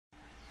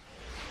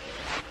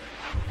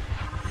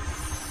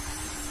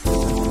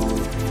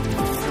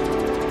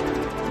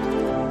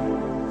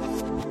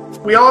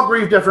We all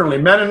grieve differently.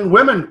 Men and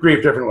women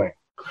grieve differently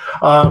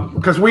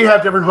because we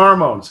have different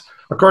hormones.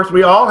 Of course,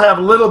 we all have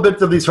little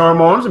bits of these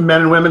hormones, and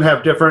men and women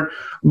have different,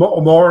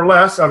 more or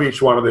less, of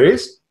each one of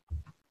these.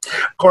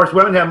 Of course,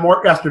 women have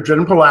more estrogen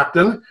and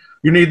prolactin.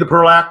 You need the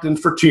prolactin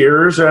for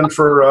tears and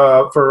for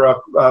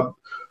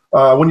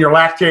when you're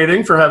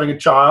lactating, for having a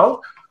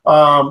child.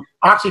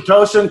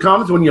 Oxytocin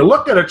comes when you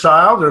look at a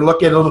child or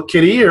look at a little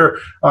kitty, or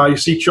you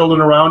see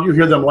children around you,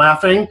 hear them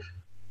laughing.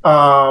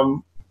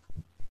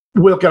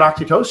 We'll get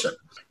oxytocin.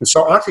 And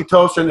so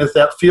oxytocin is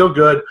that feel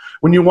good.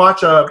 When you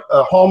watch a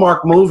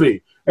Hallmark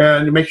movie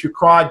and it makes you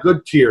cry,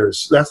 good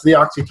tears, that's the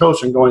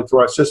oxytocin going through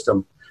our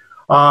system.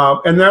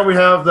 And then we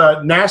have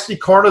the nasty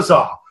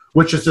cortisol,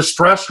 which is the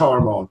stress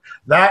hormone.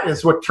 That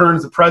is what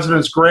turns the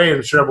president's gray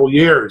in several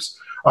years.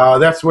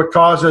 That's what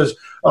causes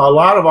a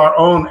lot of our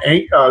own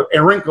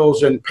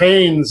wrinkles and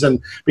pains,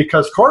 and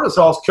because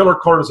cortisol is killer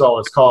cortisol,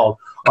 it's called.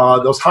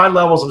 Those high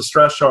levels of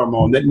stress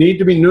hormone that need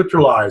to be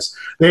neutralized.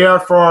 They are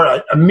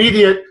for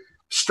immediate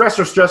stress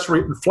or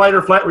flight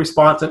or flight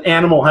response an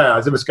animal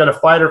has. If it's got a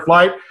fight or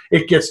flight,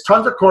 it gets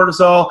tons of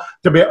cortisol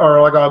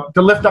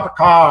to lift up a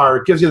car.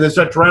 It gives you this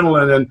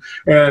adrenaline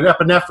and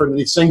epinephrine and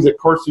these things that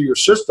course through your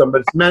system,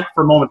 but it's meant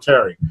for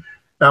momentary.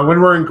 Now,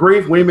 when we're in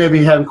grief, we may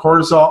be having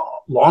cortisol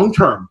long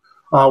term.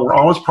 We're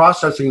always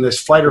processing this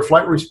fight or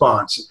flight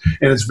response,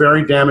 and it's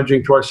very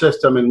damaging to our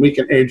system, and we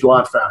can age a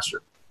lot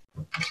faster.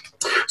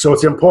 So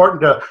it's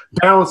important to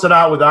balance it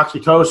out with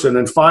oxytocin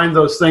and find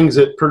those things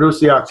that produce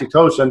the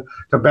oxytocin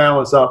to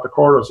balance out the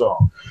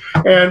cortisol.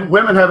 And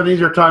women have an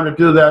easier time to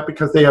do that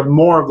because they have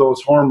more of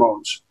those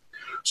hormones.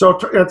 So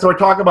I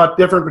talk about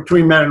different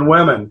between men and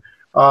women.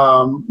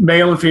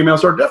 Male and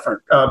females are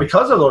different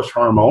because of those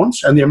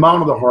hormones and the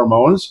amount of the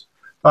hormones.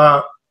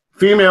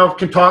 Females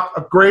can talk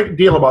a great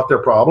deal about their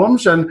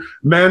problems, and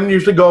men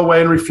usually go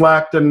away and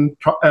reflect and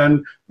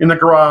in the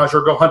garage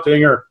or go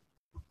hunting or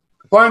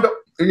find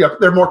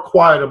they're more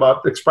quiet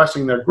about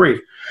expressing their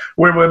grief,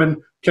 where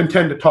women can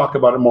tend to talk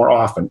about it more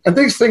often. And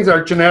these things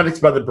are genetics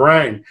by the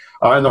brain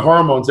and the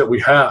hormones that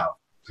we have.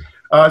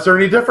 Is there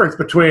any difference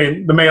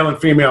between the male and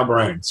female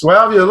brains?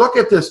 Well, if you look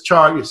at this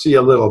chart, you see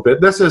a little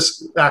bit. This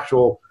is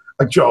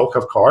a joke,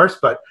 of course,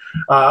 but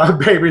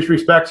babies,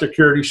 respect,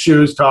 security,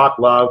 shoes, talk,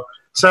 love,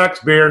 sex,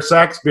 beer,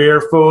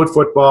 food,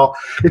 football.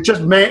 It's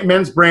just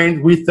men's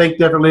brains. We think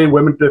differently,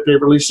 women think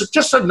differently. So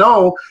just to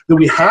know that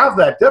we have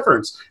that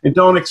difference and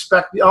don't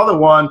expect the other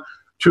one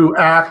to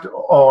act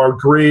or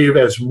grieve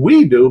as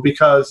we do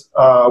because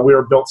we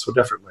are built so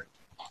differently.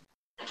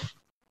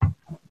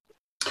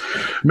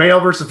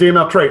 Male versus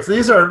female traits.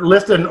 These are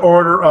listed in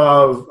order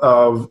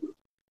of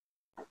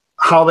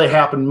how they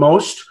happen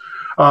most.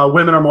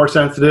 Women are more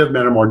sensitive,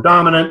 men are more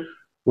dominant,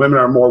 women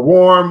are more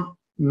warm,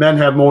 men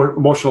have more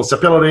emotional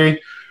stability.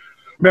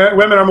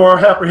 Women are more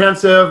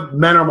apprehensive.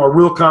 Men are more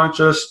rule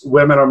conscious.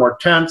 Women are more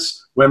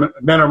tense. Men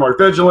are more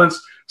vigilant.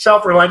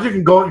 Self-reliant.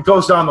 It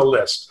goes down the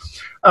list.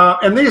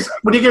 And these,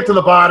 when you get to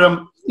the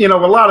bottom, a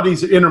lot of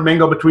these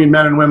intermingle between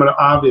men and women,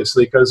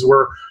 obviously, because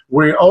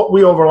we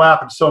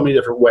overlap in so many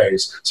different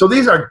ways. So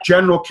these are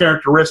general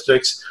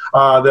characteristics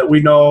that we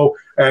know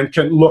and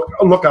can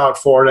look out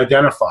for and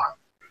identify.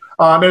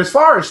 And as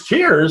far as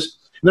tears,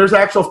 there's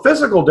actual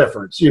physical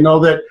difference.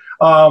 That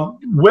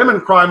women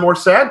cry more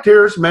sad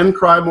tears, men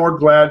cry more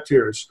glad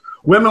tears.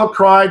 Women will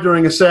cry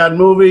during a sad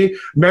movie.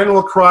 Men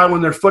will cry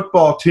when their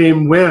football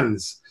team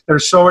wins. They're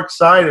so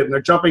excited, and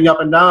they're jumping up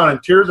and down,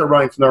 and tears are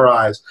running from their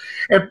eyes.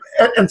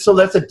 And so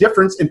that's a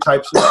difference in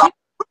types of tears.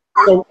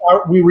 So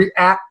we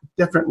react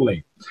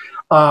differently.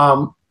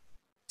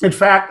 In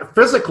fact,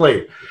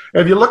 physically,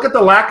 if you look at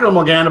the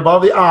lacrimal gland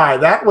above the eye,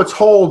 that which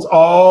holds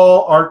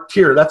all our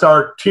tear, that's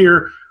our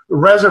tear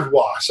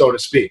reservoir, so to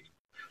speak.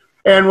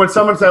 And when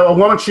someone says, a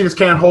woman, she just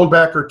can't hold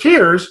back her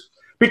tears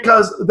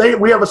because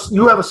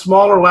you have a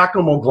smaller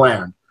lacrimal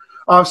gland.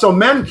 So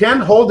men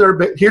can hold their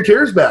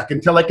tears back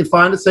until they can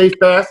find a safe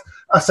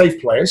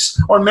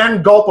place, or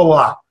men gulp a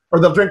lot, or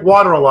they'll drink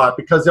water a lot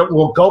because it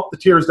will gulp the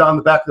tears down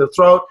the back of the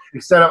throat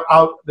instead of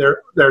out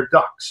their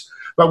ducts.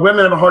 But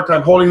women have a hard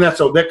time holding that,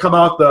 so they come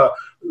out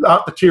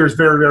the tears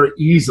very, very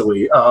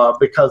easily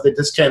because they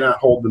just cannot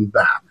hold them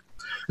back.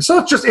 So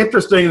it's just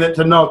interesting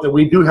to note that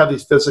we do have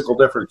these physical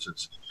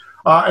differences.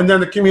 And then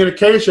the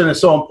communication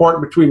is so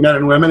important between men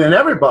and women and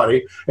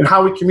everybody and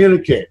how we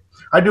communicate.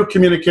 I do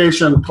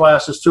communication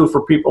classes, too,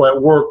 for people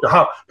at work, to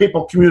how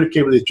people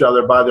communicate with each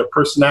other by their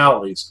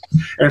personalities.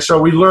 And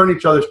so we learn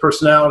each other's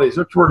personalities,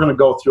 which we're going to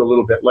go through a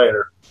little bit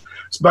later.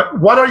 But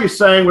what are you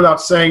saying without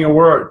saying a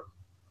word?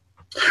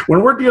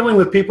 When we're dealing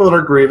with people that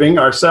are grieving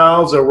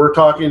ourselves, or we're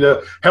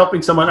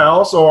helping someone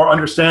else, or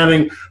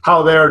understanding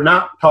how they're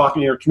not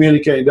talking or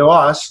communicating to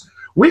us,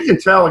 we can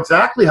tell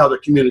exactly how they're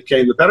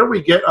communicating. The better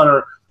we get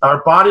on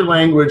our body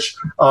language,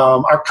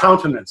 our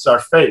countenance, our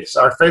face,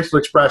 our facial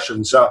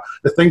expressions,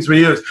 the things we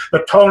use,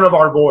 the tone of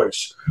our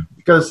voice.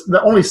 Because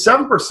only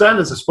 7%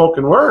 is a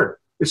spoken word.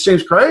 It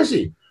seems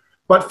crazy.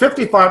 But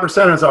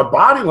 55% is our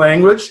body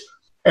language,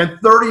 and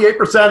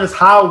 38% is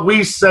how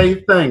we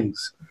say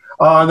things.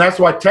 And that's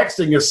why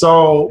texting is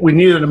so, we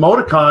needed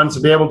emoticons to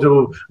be able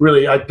to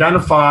really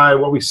identify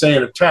what we say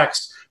in a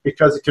text,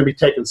 because it can be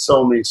taken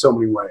so many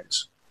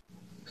ways.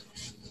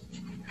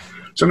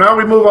 So now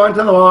we move on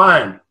to the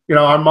mind. You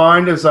know, our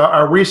mind is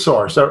our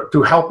resource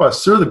to help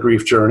us through the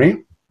grief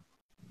journey.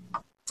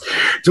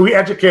 So we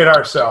educate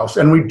ourselves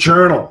and we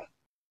journal.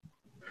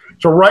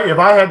 So if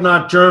I had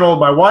not journaled,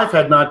 my wife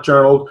had not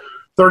journaled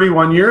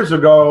 31 years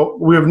ago,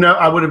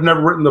 I would have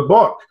never written the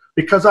book,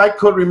 because I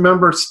couldn't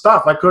remember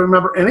stuff. I couldn't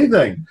remember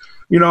anything,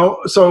 you know.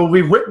 So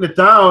we've written it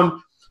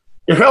down.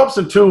 It helps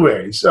in two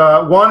ways.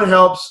 One,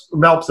 helps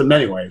in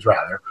many ways,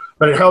 rather.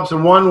 But it helps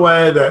in one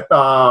way that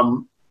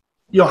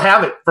you'll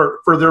have it for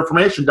further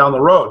information down the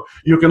road.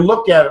 You can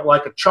look at it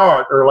like a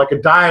chart or like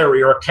a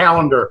diary or a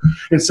calendar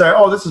and say,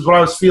 oh, this is what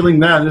I was feeling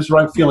then. This is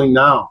what I'm feeling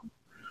now.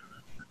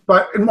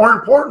 But more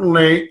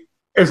importantly,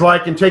 is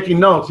like in taking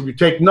notes. If you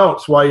take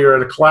notes while you're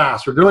at a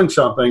class or doing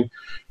something,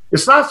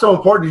 it's not so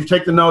important if you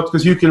take the notes,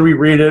 because you can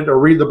reread it or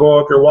read the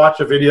book or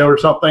watch a video or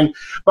something.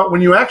 But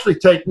when you actually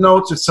take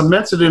notes, it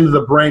cements it into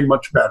the brain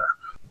much better.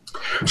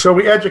 So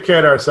we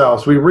educate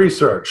ourselves. We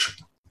research.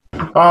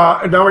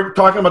 And now we're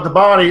talking about the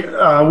body.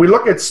 We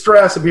look at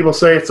stress and people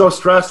say it's so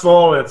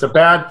stressful, it's a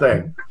bad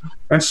thing.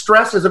 And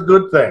stress is a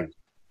good thing.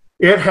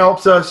 It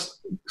helps us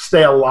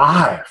stay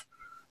alive.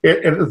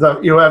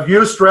 You have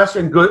eustress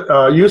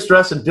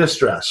and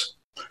distress.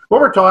 What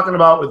we're talking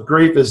about with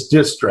grief is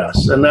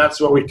distress, and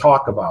that's what we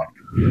talk about.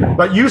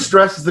 But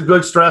eustress is the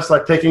good stress,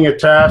 like taking a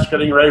test,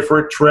 getting ready for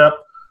a trip,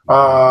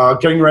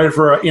 getting ready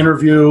for an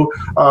interview,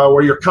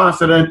 where you're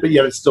confident, but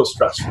yet it's still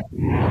stressful.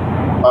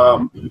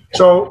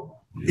 So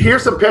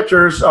here's some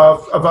pictures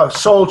of a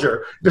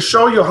soldier to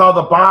show you how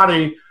the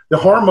body, the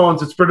hormones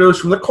that's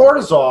produced from the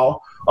cortisol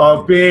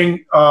of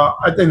being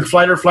in the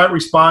fight or flight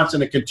response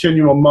in a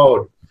continual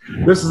mode.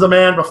 This is a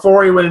man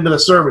before he went into the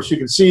service. You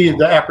can see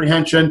the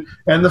apprehension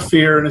and the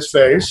fear in his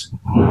face.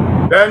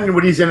 Then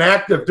when he's in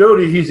active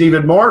duty, he's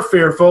even more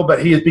fearful,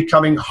 but he is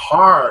becoming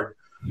hard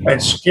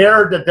and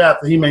scared to death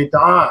that he may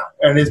die.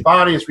 And his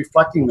body is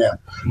reflecting that.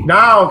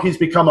 Now he's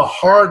become a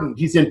hardened.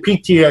 He's in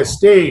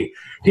PTSD.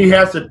 He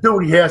has to do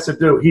what he has to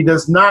do. He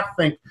does not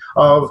think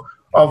of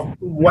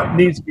what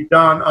needs to be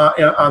done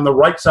on the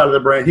right side of the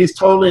brain. He's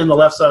totally in the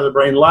left side of the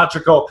brain,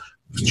 logical.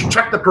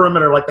 Check the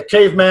perimeter, like the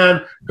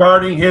caveman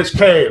guarding his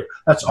cave.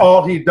 That's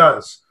all he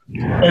does.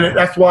 And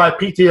that's why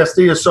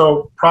PTSD is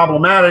so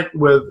problematic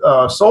with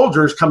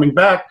soldiers coming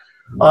back,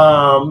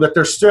 that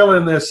they're still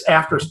in this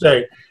after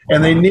state.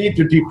 And they need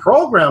to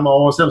deprogram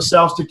almost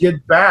themselves to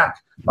get back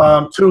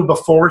to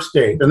before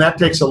state. And that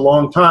takes a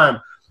long time.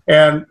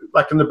 And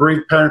like in the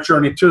bereaved parent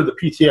journey too, the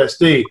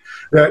PTSD,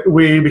 that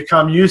we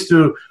become used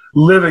to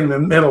living in the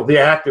middle, the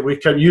active. We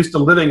get used to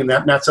living in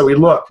that, and that's how we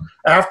look.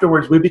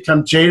 Afterwards, we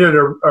become jaded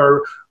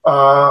or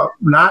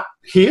not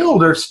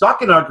healed or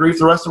stuck in our grief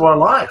the rest of our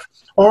life.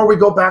 Or we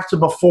go back to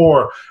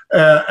before,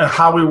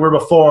 how we were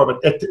before.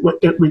 But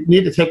we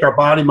need to take our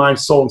body, mind,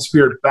 soul, and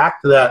spirit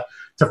back to that,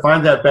 to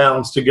find that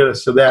balance, to get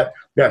us to that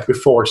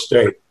before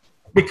state.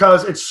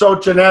 Because it's so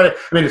genetic.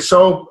 I mean, it's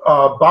so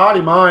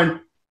body, mind,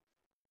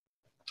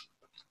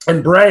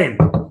 and brain.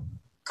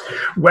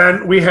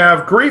 When we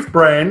have grief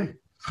brain,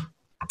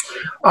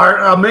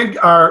 our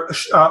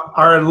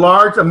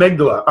enlarged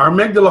amygdala. Our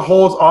amygdala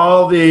holds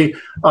all the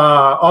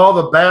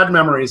bad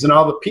memories and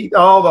all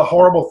the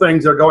horrible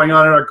things that are going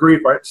on in our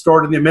grief are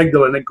stored in the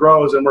amygdala, and it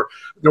grows, and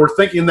we're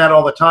thinking that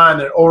all the time.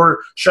 And it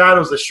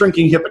overshadows the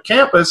shrinking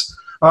hippocampus,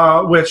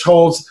 which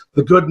holds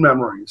the good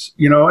memories.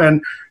 You know,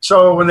 and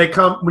so when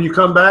you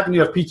come back and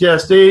you have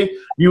PTSD,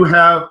 you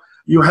have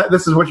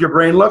this is what your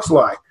brain looks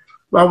like.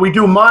 Well, we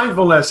do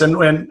mindfulness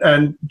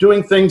and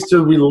doing things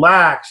to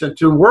relax and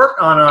to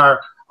work on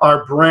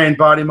our brain,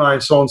 body,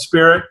 mind, soul, and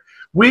spirit.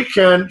 We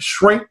can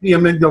shrink the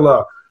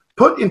amygdala,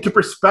 put into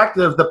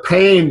perspective the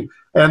pain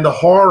and the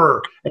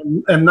horror,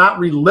 and not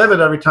relive it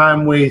every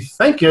time we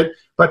think it,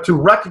 but to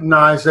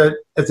recognize it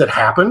as it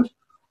happened.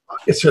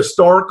 It's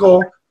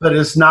historical, but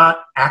it's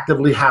not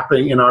actively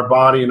happening in our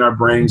body and our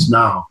brains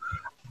now.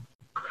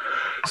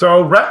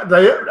 So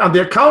on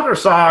the counter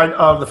side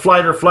of the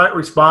flight or flight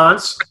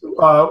response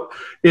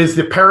is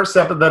the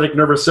parasympathetic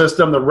nervous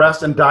system, the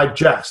rest and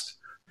digest.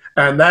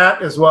 And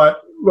that is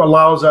what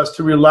allows us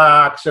to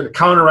relax and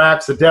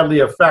counteracts the deadly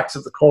effects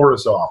of the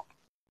cortisol.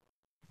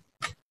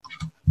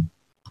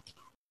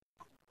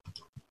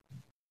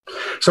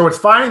 So it's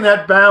finding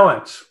that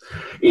balance.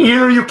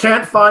 Either you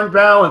can't find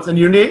balance, and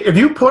if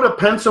you put a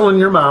pencil in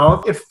your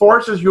mouth, it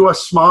forces you a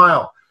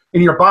smile.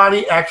 And your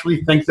body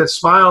actually thinks it's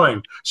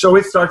smiling. So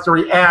it starts to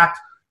react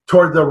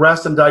toward the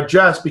rest and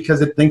digest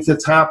because it thinks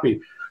it's happy.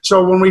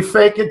 So when we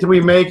fake it till we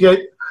make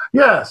it,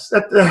 yes,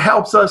 that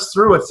helps us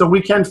through it. So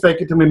we can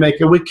fake it till we make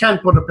it. We can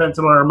put a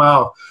pencil in our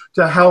mouth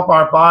to help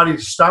our body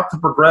stop the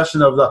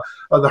progression of the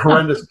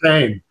horrendous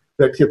pain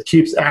that it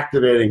keeps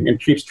activating and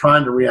keeps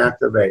trying to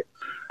reactivate.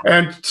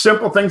 And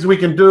simple things we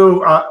can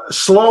do,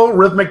 slow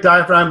rhythmic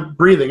diaphragm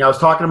breathing. I was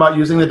talking about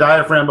using the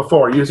diaphragm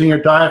before, using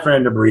your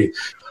diaphragm to breathe.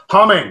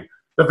 Humming.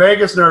 The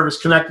vagus nerve is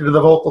connected to the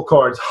vocal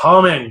cords.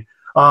 Humming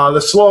The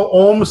slow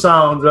Om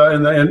sound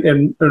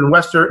in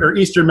Western or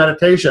Eastern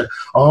meditation.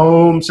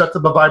 Om sets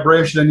up a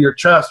vibration in your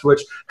chest,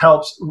 which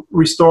helps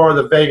restore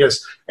the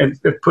vagus and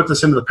it puts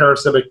us into the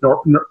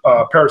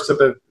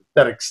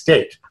parasympathetic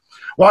state.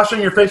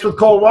 Washing your face with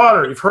cold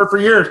water. You've heard for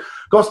years,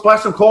 go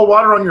splash some cold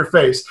water on your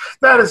face.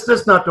 That is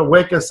just not to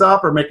wake us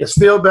up or make us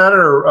feel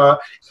better.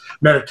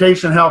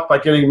 Meditation helps by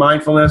getting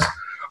mindfulness.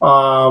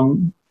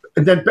 And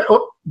then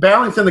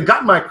balancing the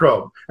gut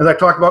microbe, as I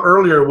talked about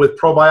earlier with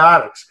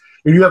probiotics.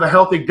 If you have a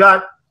healthy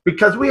gut,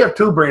 because we have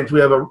two brains.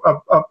 We have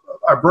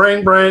our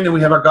brain and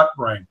we have our gut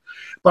brain.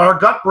 But our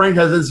gut brain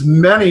has as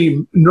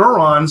many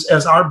neurons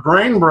as our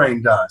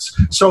brain does.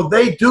 So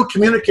they do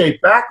communicate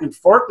back and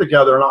forth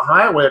together on a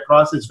highway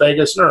across this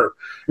vagus nerve.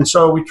 And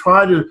so we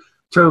try to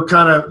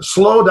kind of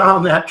slow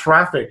down that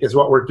traffic is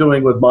what we're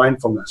doing with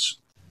mindfulness.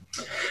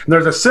 And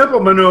there's a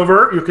simple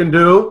maneuver you can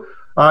do.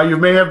 You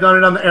may have done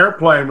it on the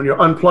airplane when you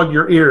unplug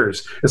your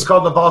ears. It's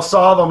called the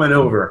Valsalva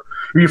maneuver.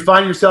 If you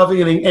find yourself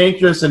getting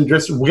anxious and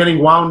just getting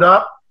wound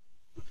up,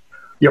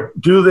 you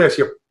do this.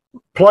 You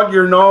plug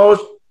your nose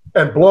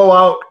and blow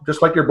out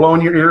just like you're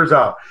blowing your ears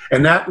out.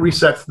 And that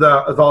resets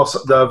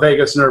the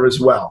vagus nerve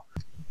as well.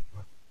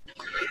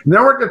 And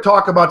then we're going to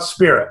talk about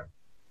spirit,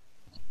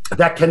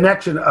 that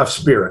connection of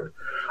spirit,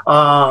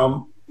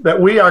 that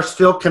we are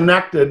still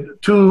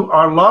connected to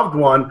our loved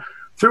one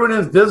through an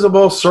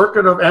invisible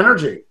circuit of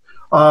energy.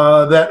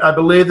 That I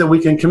believe that we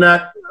can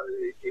connect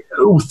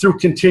through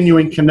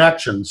continuing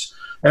connections.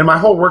 And my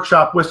whole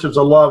workshop, Wisdoms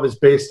of Love, is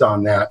based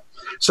on that.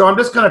 So I'm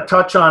just going to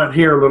touch on it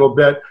here a little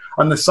bit,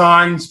 on the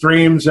signs,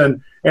 dreams,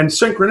 and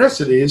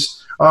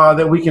synchronicities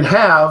that we can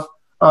have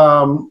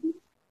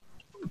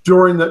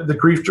during the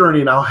grief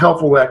journey and how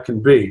helpful that can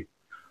be.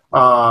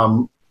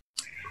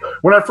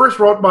 When I first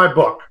wrote my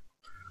book,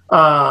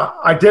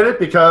 I did it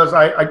because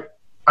I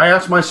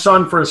asked my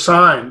son for a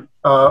sign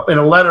in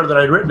a letter that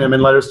I'd written him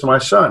in Letters to My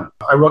Son.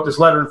 I wrote this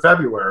letter in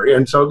February,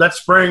 and so that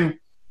spring,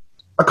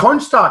 a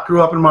cornstalk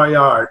grew up in my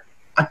yard.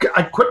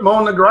 I quit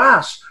mowing the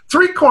grass.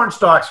 3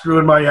 cornstalks grew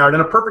in my yard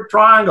in a perfect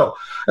triangle.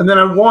 And then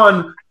on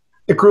one,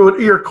 it grew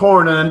an ear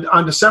corn, and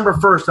on December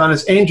 1st, on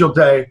his angel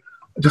day,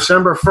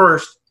 December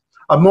 1st,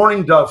 a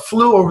mourning dove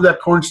flew over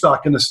that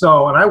cornstalk in the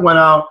snow, and I went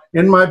out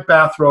in my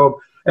bathrobe,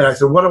 and I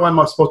said, what am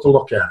I supposed to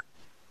look at?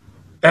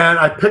 And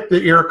I picked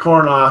the ear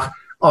corn off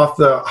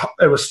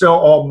it was still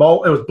all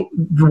mold. It was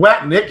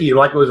wet and icky,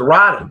 like it was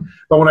rotted.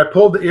 But when I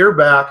pulled the ear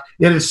back,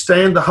 it had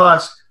stained the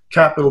husk,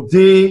 capital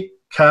D,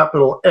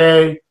 capital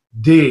A,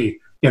 D,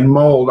 in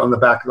mold on the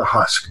back of the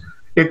husk.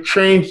 It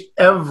changed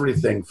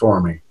everything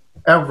for me,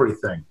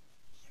 everything.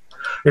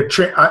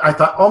 I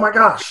thought, oh my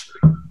gosh,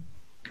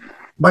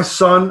 my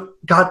son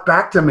got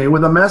back to me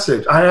with a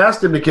message. I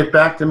asked him to get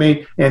back to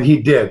me, and he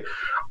did.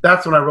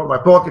 That's when I wrote my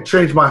book. It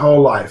changed my whole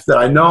life, that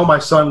I know my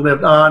son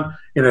lived on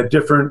in a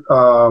different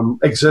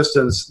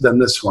existence than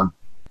this one.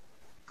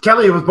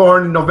 Kelly was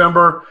born in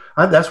November.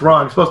 That's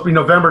wrong. It's supposed to be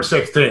November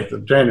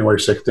 16th, January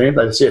 16th.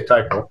 I see a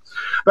typo.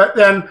 But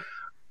then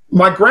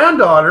my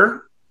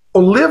granddaughter,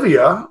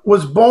 Olivia,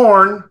 was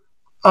born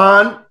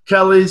on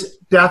Kelly's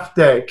death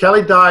day.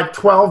 Kelly died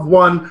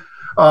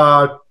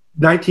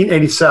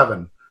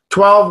 12/1/1987.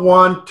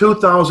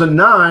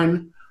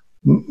 12/1/2009,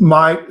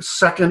 my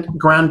second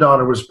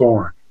granddaughter was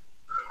born.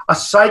 A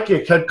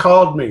psychic had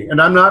called me,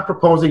 and I'm not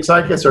proposing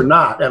psychics are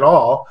not at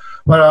all,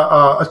 but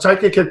a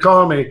psychic had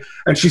called me,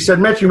 and she said,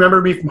 Mitch, you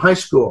remember me from high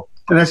school?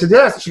 And I said,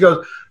 yes. She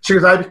goes,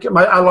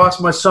 I lost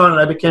my son,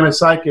 and I became a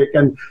psychic,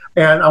 and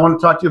I want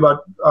to talk to you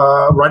about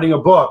writing a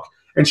book.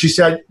 And she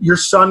said, your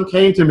son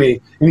came to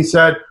me, and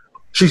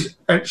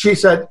she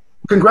said,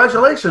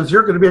 congratulations,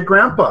 you're going to be a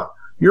grandpa.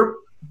 Your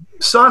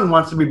son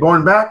wants to be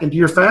born back into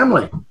your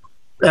family.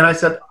 And I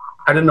said,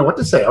 I didn't know what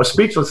to say. I was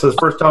speechless for the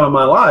first time in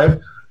my life.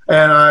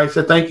 And I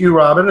said, thank you,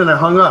 Robin, and I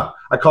hung up.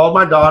 I called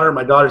my daughter.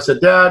 My daughter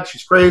said, Dad,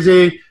 she's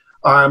crazy.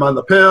 I'm on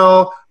the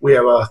pill. We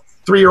have a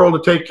 3-year-old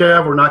to take care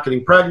of. We're not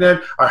getting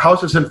pregnant. Our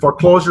house is in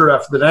foreclosure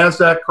after the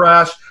NASDAQ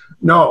crash.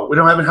 No, we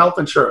don't have any health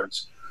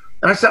insurance.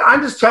 And I said,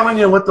 I'm just telling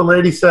you what the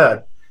lady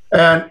said.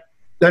 And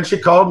then she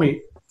called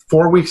me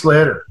 4 weeks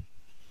later.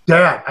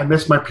 Dad, I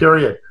missed my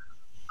period.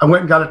 I went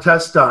and got a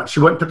test done.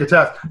 She went and took a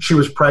test. She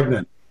was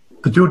pregnant.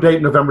 The due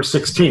date, November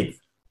 16th,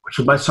 which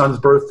was my son's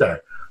birthday.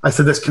 I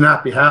said, this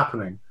cannot be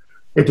happening.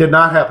 It did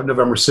not happen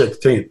November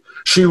 16th.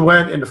 She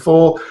went into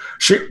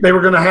they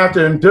were going to have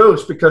to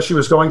induce because she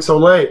was going so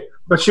late.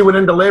 But she went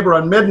into labor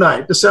on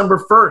midnight,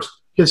 December 1st,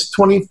 his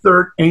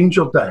 23rd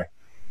angel day.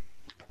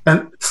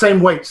 And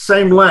same weight,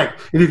 same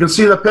length. If you can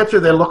see the picture,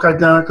 they look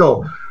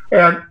identical.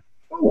 And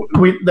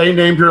they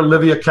named her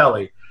Olivia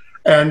Kelly.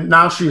 And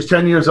now she's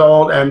 10 years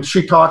old, and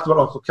she talks about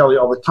Uncle Kelly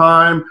all the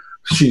time.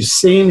 She's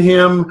seen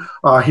him.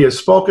 He has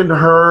spoken to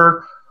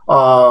her.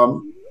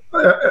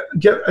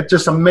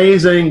 Just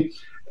amazing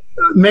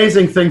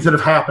things that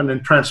have happened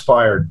and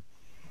transpired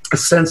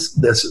since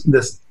this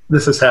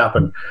has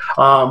happened.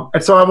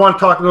 And so I want to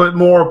talk a little bit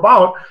more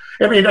about,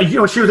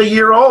 she was a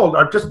year old,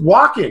 just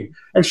walking,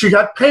 and she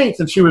got pains,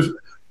 and she was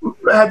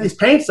had these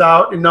paints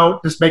out,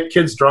 just make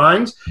kids'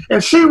 drawings.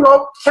 And she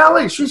wrote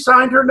Kelly. She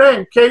signed her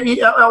name,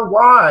 Kelly.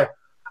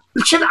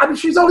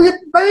 She's only a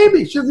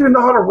baby. She doesn't even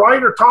know how to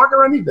write or talk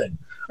or anything.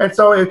 And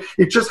so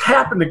it just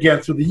happened again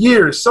through the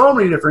years, so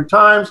many different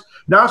times.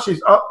 Now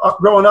she's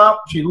growing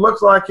up. She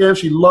looks like him.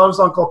 She loves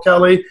Uncle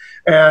Kelly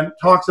and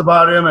talks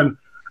about him.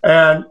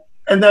 And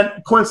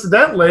then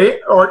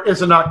coincidentally, or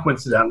is it not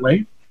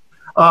coincidentally,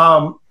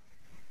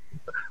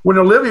 when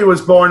Olivia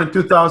was born in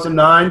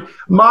 2009,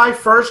 my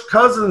first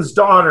cousin's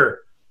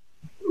daughter,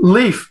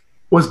 Leaf,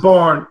 was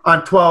born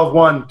on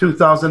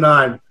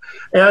 12/1/2009.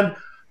 And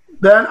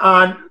then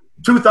on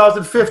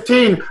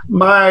 2015,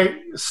 my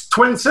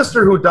twin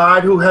sister who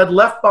died, who had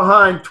left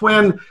behind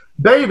twin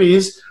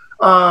babies,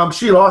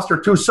 she lost her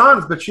 2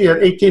 sons, but she had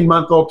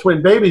 18-month-old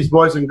twin babies,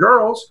 boys and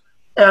girls.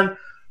 And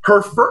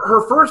her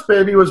first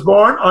baby was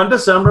born on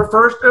December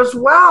 1st as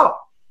well.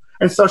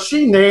 And so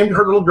she named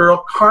her little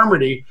girl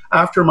Carmody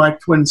after my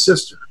twin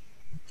sister.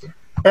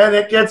 And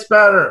it gets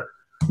better.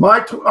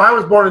 I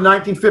was born in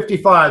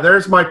 1955.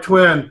 There's my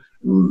twin,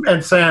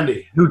 and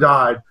Sandy, who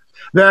died.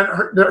 Then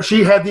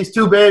she had these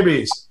 2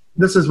 babies.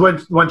 This is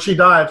when she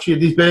died. She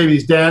had these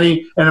babies,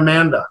 Danny and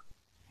Amanda.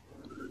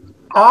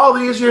 All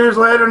these years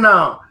later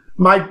now,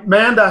 my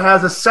Amanda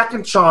has a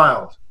second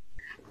child.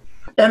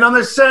 And on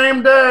the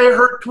same day,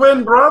 her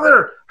twin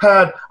brother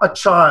had a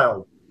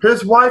child.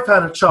 His wife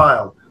had a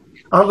child,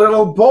 a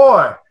little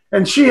boy,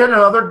 and she had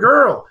another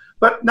girl.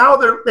 But now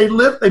they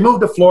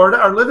moved to Florida,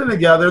 are living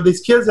together.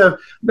 These kids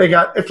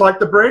it's like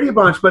the Brady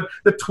Bunch, but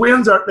the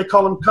twins they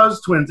call them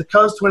Cuz twins. The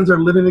Cuz twins are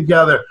living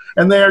together,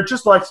 and they are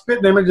just like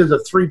spitting images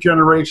of 3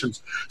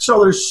 generations.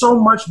 So there's so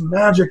much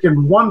magic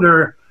and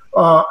wonder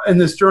in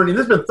this journey.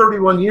 This has been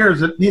 31 years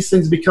that these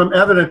things become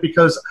evident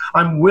because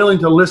I'm willing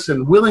to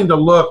listen, willing to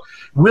look,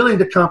 willing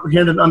to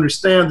comprehend and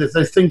understand that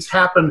these things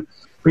happen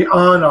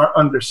beyond our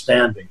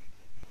understanding.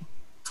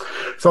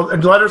 So,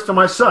 letters to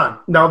my son.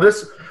 Now,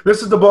 this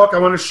is the book. I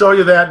want to show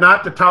you that,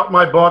 not to tout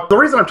my book. The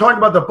reason I'm talking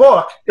about the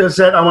book is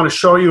that I want to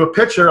show you a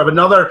picture of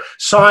another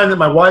sign that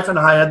my wife and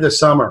I had this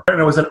summer.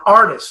 And it was an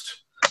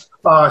artist,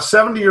 a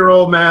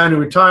 70-year-old man who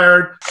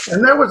retired,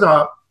 and there was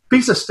a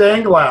piece of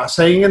stained glass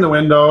hanging in the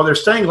window.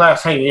 There's stained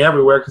glass hanging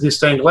everywhere because he's a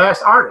stained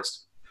glass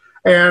artist.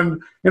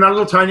 And in our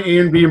little tiny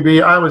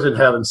Airbnb, I was in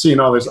heaven seeing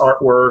all this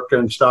artwork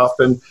and stuff.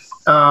 And it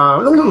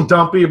was a little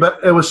dumpy, but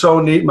it was so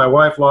neat. My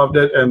wife loved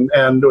it, and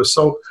it was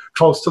so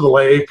close to the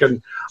lake.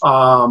 And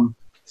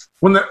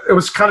it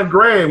was kind of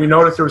gray, and we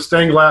noticed there was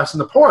stained glass in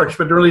the porch,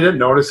 but really didn't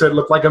notice it. It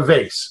looked like a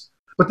vase.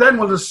 But then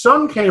when the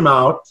sun came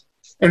out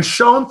and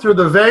shone through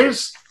the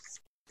vase,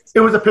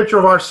 it was a picture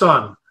of our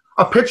son,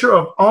 a picture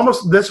of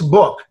almost this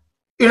book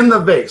in the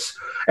vase.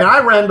 And I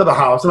ran to the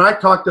house, and I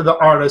talked to the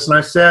artist, and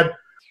I said,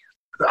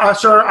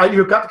 sir,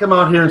 you've got to come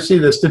out here and see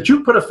this. Did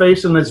you put a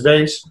face in this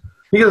vase?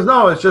 He goes,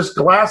 no, it's just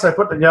glass I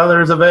put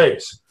together as a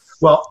vase.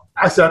 Well,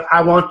 I said,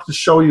 I want to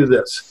show you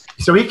this.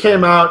 So he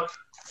came out.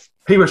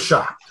 He was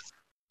shocked.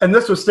 And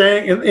this was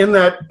staying in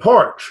that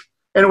porch.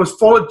 And it was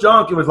full of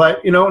junk. It was like,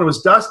 and it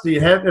was dusty.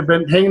 It had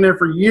been hanging there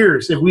for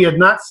years. If we had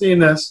not seen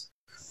this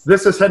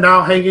is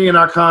now hanging in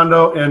our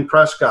condo in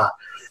Prescott.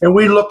 And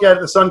we look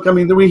at the sun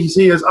coming, we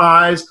see his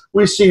eyes,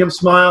 we see him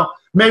smile.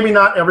 Maybe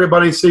not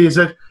everybody sees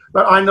it,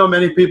 but I know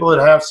many people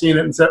that have seen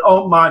it and said,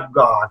 oh my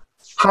God,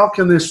 how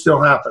can this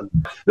still happen?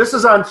 This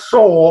is on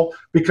soul,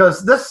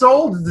 because this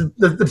soul is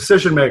the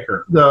decision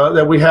maker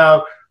that we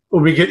have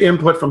when we get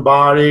input from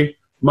body,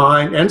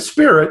 mind, and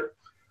spirit.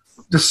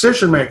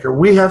 Decision maker.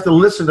 We have to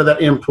listen to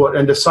that input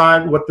and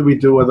decide what do we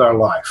do with our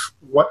life.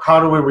 How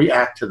do we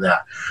react to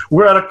that?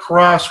 We're at a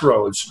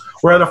crossroads.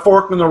 We're at a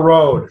fork in the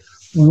road.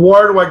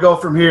 Where do I go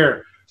from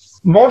here?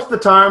 Most of the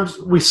times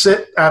we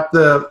sit at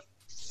the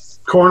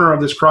corner of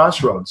this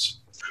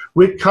crossroads.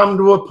 We come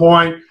to a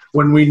point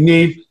when we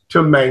need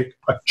to make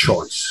a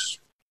choice.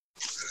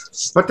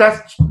 But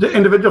that's the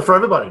individual for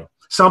everybody.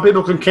 Some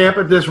people can camp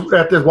at this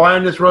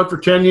widen this road for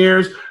 10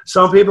 years.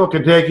 Some people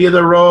can take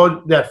either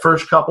road that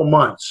first couple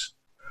months.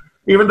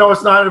 Even though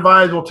it's not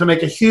advisable to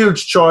make a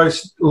huge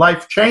choice,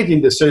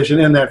 life-changing decision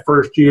in that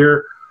first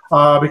year,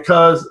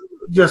 because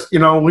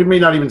we may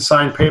not even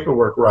sign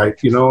paperwork right,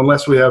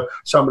 unless we have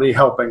somebody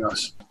helping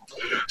us.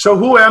 So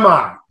who am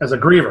I as a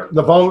griever?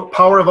 The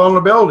power of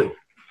vulnerability.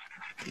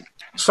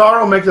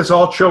 Sorrow makes us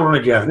all children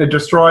again. It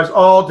destroys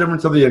all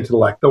difference of the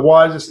intellect. The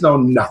wisest know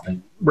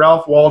nothing.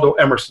 Ralph Waldo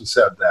Emerson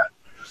said that.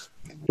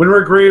 When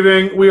we're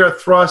grieving, we are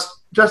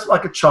thrust just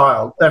like a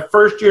child. That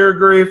first year of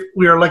grief,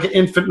 we are like an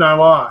infant in our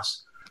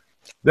loss.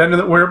 Then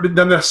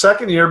the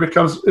second year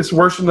it's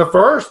worse than the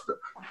first.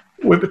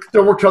 We're to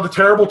the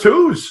terrible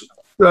twos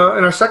in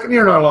our second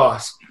year in our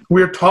loss.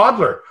 We're a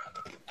toddler,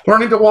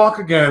 learning to walk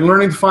again,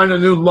 learning to find a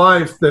new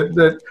life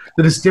that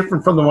is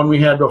different from the one we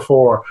had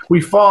before.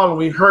 We fall and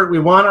we hurt. We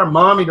want our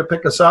mommy to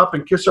pick us up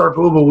and kiss our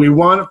boo-boo. We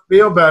want to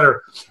feel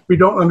better. We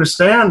don't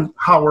understand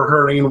how we're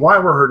hurting and why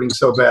we're hurting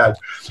so bad.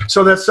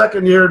 So that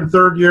second year and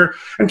third year,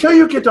 until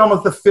you get to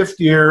almost the fifth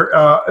year,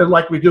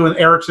 like we do in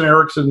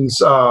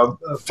Erickson's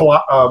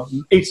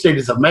 8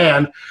 Stages of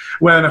Man,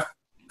 when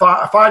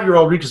a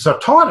 5-year-old reaches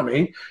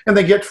autonomy and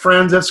they get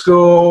friends at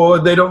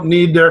school, they don't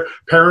need their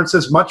parents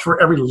as much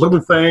for every little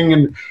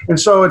thing. And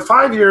so at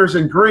 5 years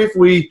in grief,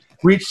 we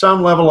reach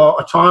some level of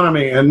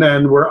autonomy, and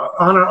then we're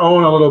on our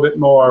own a little bit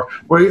more.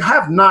 We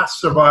have not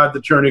survived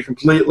the journey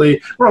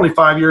completely. We're only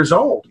 5 years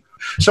old.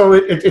 So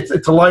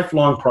it's a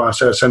lifelong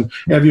process, and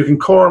if you can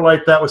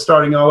correlate that with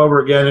starting all over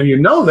again, and you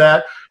know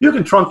that, you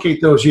can truncate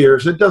those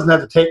years. It doesn't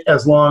have to take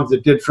as long as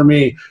it did for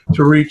me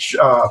to reach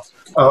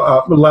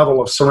a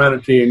level of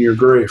serenity in your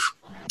grief.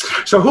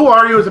 So who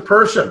are you as a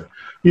person?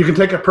 You can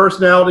take a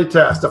personality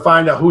test to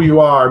find out who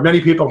you are.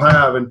 Many people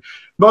have, and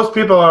most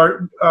people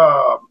are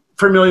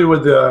familiar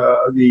with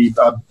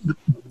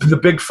the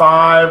Big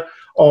Five,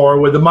 or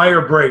with the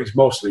Myers-Briggs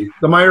mostly.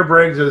 The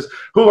Myers-Briggs is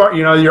who are,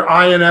 your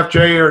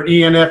INFJ or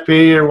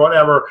ENFP or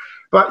whatever.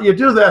 But you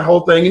do that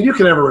whole thing, and you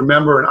can never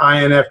remember an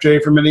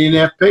INFJ from an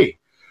ENFP.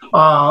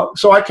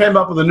 So I came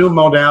up with a new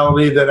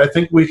modality that I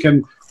think we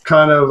can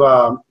kind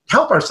of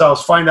help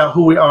ourselves find out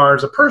who we are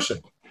as a person.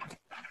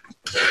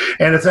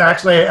 And it's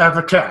actually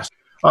a test.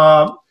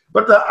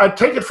 But I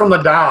take it from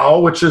the Tao,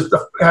 which is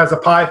has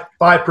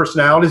five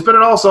personalities, but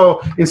it also,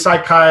 in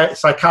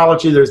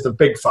psychology, there's the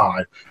Big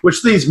Five,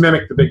 which these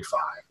mimic the Big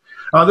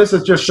Five. This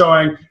is just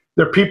showing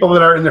there are people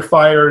that are in their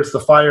fires. The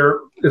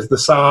fire is the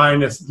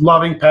sign. It's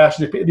loving,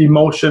 passionate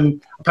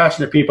emotion.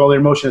 Passionate people, their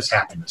emotion is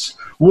happiness.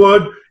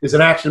 Wood is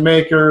an action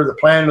maker. The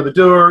planner or the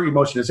doer,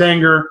 emotion is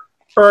anger.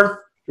 Earth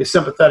is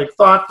sympathetic,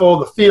 thoughtful.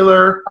 The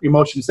feeler,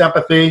 emotion is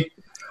empathy.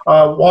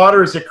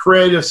 Water is a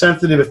creative,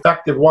 sensitive,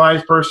 effective,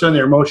 wise person.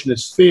 Their emotion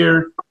is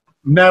fear.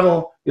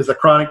 Metal is a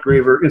chronic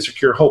griever,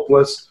 insecure,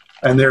 hopeless,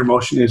 and their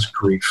emotion is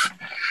grief.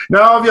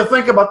 Now, if you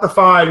think about the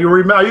five, are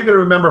you going to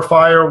remember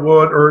fire,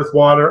 wood, earth,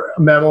 water,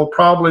 metal?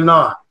 Probably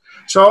not.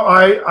 So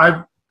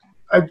I've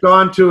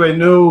gone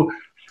to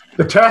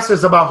the test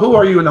is about who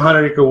are you in the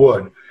 100-acre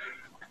wood.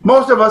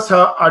 Most of us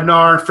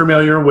are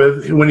familiar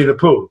with Winnie the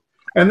Pooh.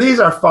 And these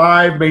are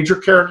 5 major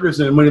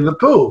characters in Winnie the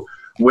Pooh,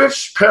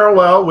 which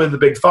parallel with the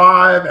Big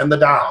Five and the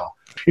Tao.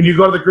 And you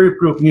go to the grief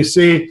group and you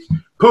see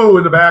Pooh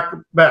in the back.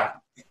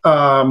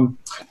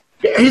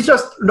 He's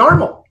just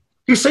normal.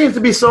 He seems to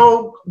be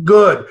so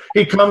good.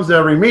 He comes to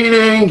every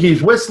meeting.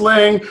 He's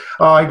whistling.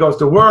 He goes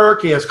to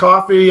work. He has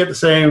coffee at the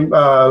same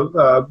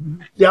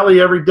deli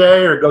every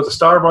day, or goes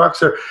to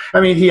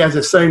Starbucks. He has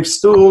the same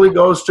stool he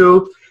goes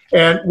to.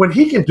 And when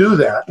he can do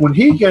that, when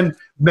he can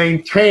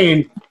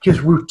maintain his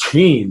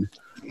routine,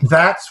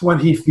 that's when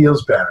he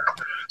feels better.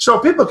 So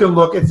people can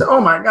look and say,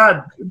 oh my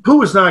God,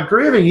 Pooh is not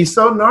grieving. He's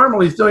so normal.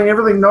 He's doing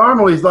everything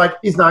normal. He's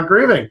not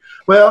grieving.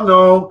 Well,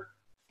 no,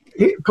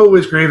 Pooh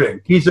is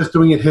grieving. He's just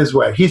doing it his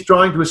way. He's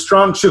drawing to his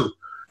strong suit.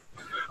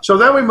 So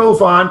then we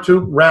move on to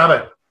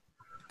Rabbit.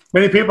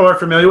 Many people are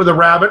familiar with the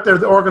Rabbit. They're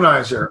the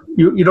organizer.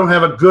 You don't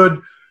have a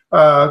good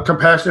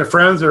compassionate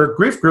friends or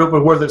grief group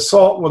where there's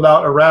salt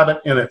without a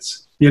rabbit in it.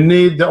 You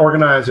need the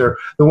organizer,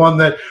 the one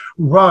that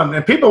run.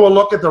 And people will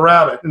look at the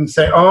Rabbit and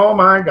say, oh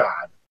my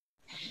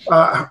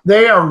God.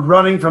 They are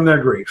running from their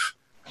grief.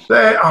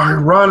 They are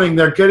running.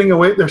 They're getting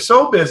away. They're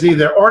so busy.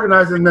 They're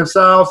organizing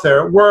themselves.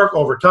 They're at work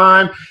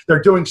overtime.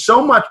 They're doing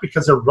so much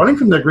because they're running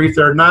from their grief.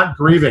 They're not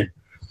grieving.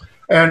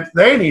 And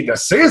they need to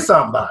see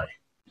somebody.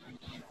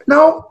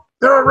 No,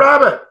 they're a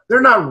rabbit.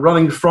 They're not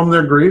running from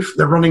their grief.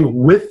 They're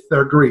running with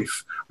their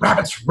grief.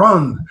 Rabbits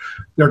run.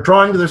 They're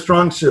drawing to their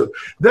strong suit.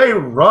 They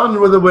run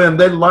with the wind.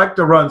 They like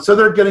to run. So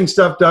they're getting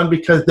stuff done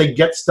because they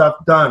get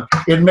stuff done.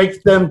 It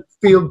makes them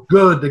feel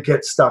good to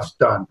get stuff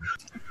done.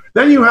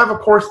 Then you have, of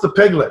course, the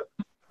Piglet,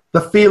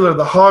 the feeler,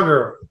 the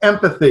hugger,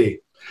 empathy.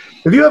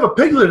 If you have a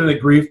Piglet in a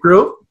grief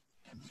group,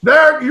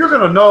 you're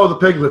going to know the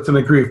Piglets in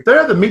a grief.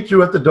 They're to meet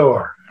you at the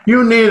door.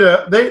 You need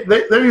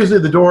they're usually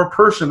the door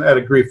person at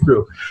a grief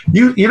group.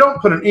 You don't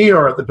put an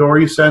ER at the door,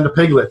 you send a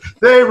Piglet.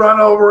 They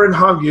run over and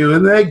hug you,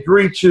 and they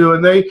greet you,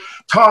 and they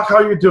talk how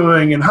you're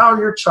doing and how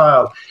your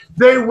child.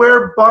 They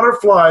wear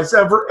butterflies,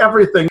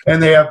 everything,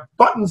 and they have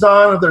buttons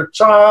on of their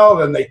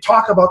child, and they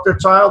talk about their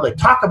child. They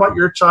talk about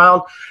your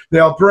child.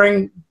 They'll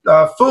bring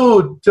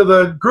food to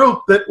the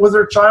group that was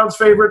their child's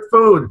favorite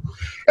food.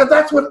 And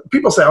that's what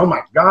people say, oh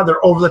my God,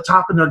 they're over the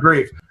top in their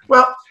grief.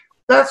 Well,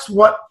 that's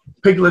what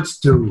Piglets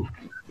do.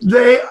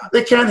 They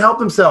can't help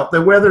themselves. They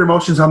wear their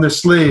emotions on their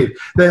sleeve.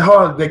 They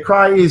hug. They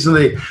cry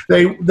easily.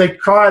 They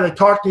cry. They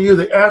talk to you.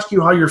 They ask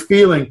you how you're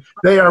feeling.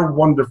 They are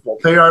wonderful.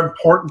 They are an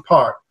important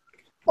part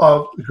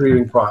of the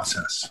grieving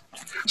process.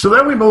 So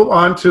then we move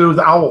on to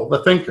the owl,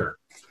 the thinker.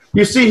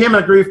 You see him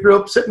in a grief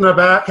group, sitting in the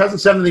back, hasn't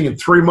said anything in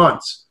 3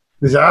 months.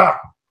 He says,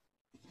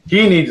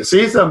 he needs to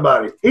see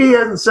somebody. He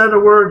hasn't said a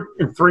word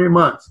in 3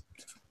 months.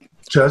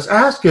 Just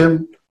ask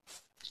him.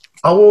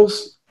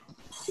 Owls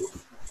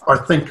are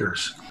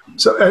thinkers.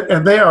 So,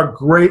 and they are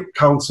great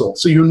counsel.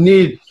 So you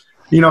need,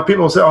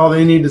 people say, oh,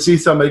 they need to see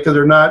somebody because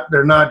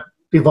they're not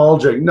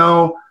divulging.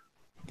 No,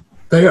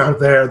 they are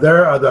there.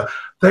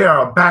 They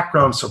are a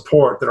background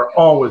support that are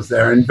always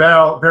there and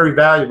very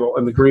valuable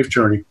in the grief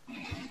journey.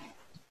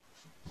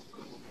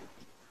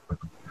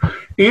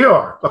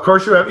 ER, of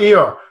course you have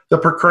ER, the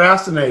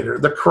procrastinator,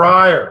 the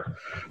crier.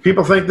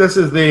 People think this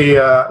is the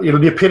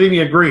the epitome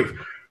of grief.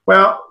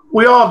 Well,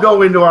 we all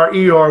go into our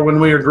Eeyore when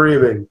we are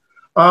grieving.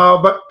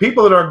 But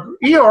people that are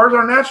Eeyores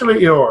are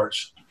naturally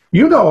Eeyores.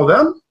 You know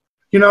them.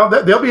 You know,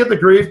 they'll be at the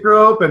grief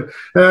group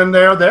and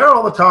they're there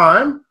all the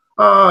time.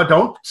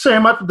 Don't say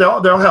much.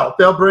 They'll help.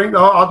 They'll bring,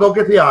 I'll go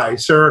get the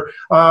ice, or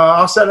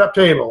I'll set up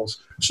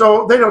tables.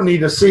 So they don't need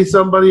to see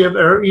somebody at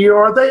their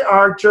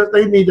Eeyore.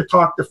 They need to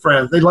talk to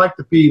friends. They like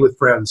to be with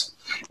friends.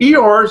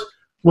 Eeyores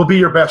will be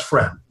your best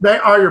friend. They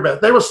are your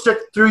best. They will stick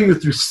through you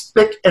through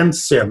thick and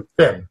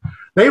thin.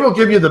 They will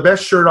give you the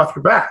best shirt off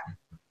your back.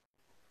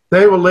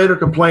 They will later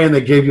complain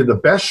they gave you the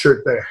best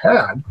shirt they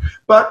had,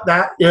 but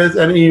that is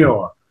an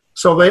Eeyore.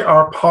 So they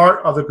are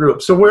part of the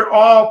group. So we're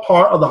all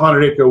part of the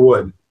 100-acre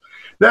wood.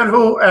 Then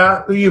who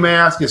you may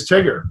ask is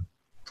Tigger.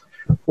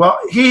 Well,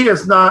 he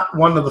is not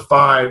one of the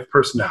 5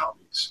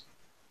 personalities.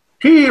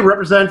 He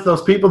represents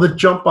those people that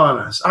jump on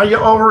us. Are you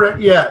over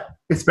it yet?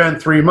 It's been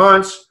 3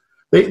 months.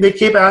 They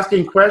keep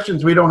asking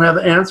questions we don't have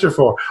the answer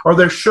for, or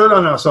they're shit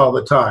on us all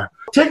the time.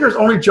 Tiggers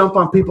only jump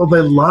on people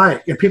they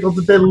like and people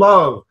that they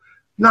love,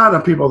 not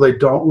on people they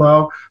don't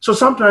love. So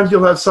sometimes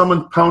you'll have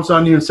someone pounce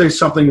on you and say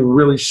something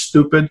really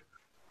stupid.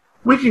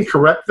 We can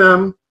correct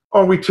them,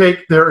 or we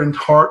take their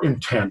heart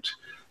intent.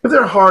 If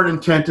their hard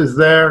intent is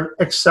there,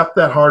 accept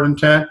that hard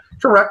intent.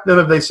 Correct them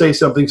if they say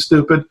something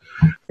stupid.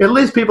 At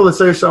least people that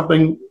say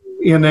something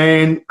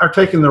inane are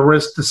taking the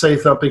risk to say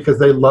something because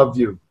they love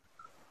you.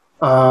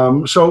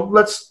 So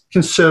let's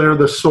consider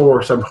the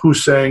source of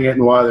who's saying it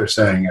and why they're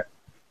saying it.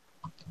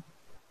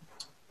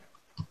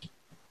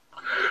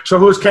 So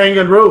who's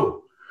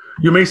Kangaroo?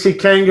 You may see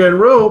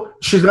Kangaroo,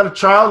 she's got a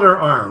child in her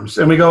arms.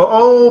 And we go,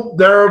 oh,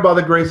 there by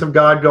the grace of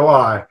God go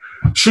I.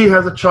 She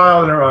has a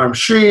child in her arms.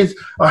 She's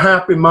a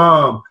happy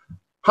mom.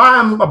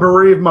 I'm a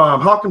bereaved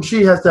mom. How come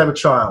she has to have a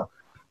child?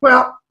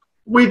 Well,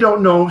 we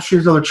don't know. She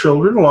has other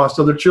children, lost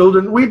other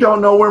children. We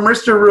don't know where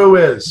Mr. Roo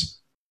is.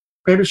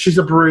 Maybe she's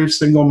a bereaved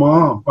single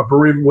mom, a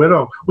bereaved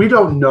widow. We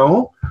don't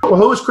know. Well,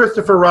 who is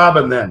Christopher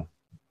Robin then?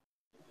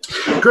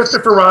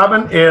 Christopher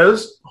Robin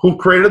is who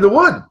created the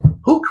wood.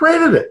 Who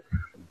created it?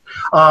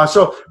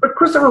 But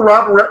Christopher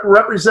Robin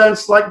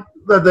represents like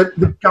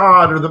the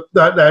God or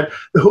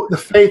the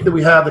faith that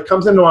we have that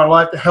comes into our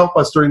life to help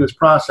us during this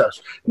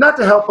process. Not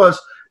to help us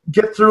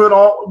get through it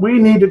all. We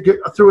need to get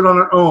through it on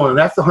our own. And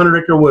that's the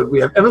 100-acre wood. We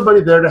have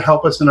everybody there to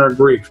help us in our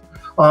grief.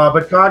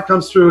 But God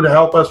comes through to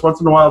help us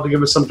once in a while to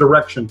give us some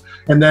direction,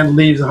 and then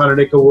leaves the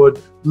 100-acre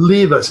wood.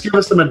 Leave us. Give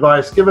us some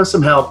advice. Give us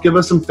some help. Give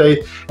us some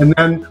faith. And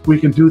then we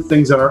can do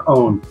things on our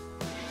own.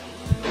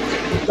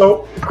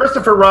 So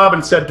Christopher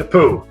Robin said to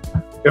Pooh,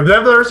 if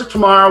ever there's a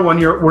tomorrow when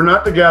we're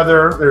not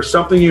together, there's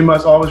something you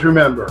must always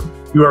remember.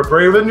 You are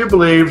braver than you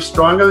believe,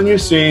 stronger than you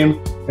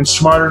seem, and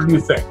smarter than you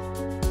think.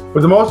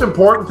 But the most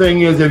important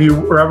thing is if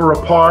you are ever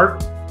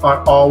apart,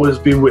 I'll always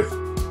be with you.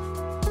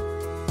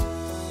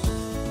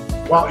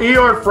 While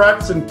Eeyore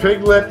frets and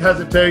Piglet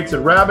hesitates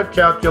and Rabbit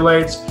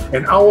calculates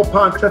and Owl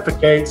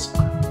pontificates,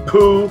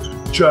 Pooh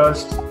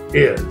just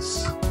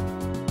is.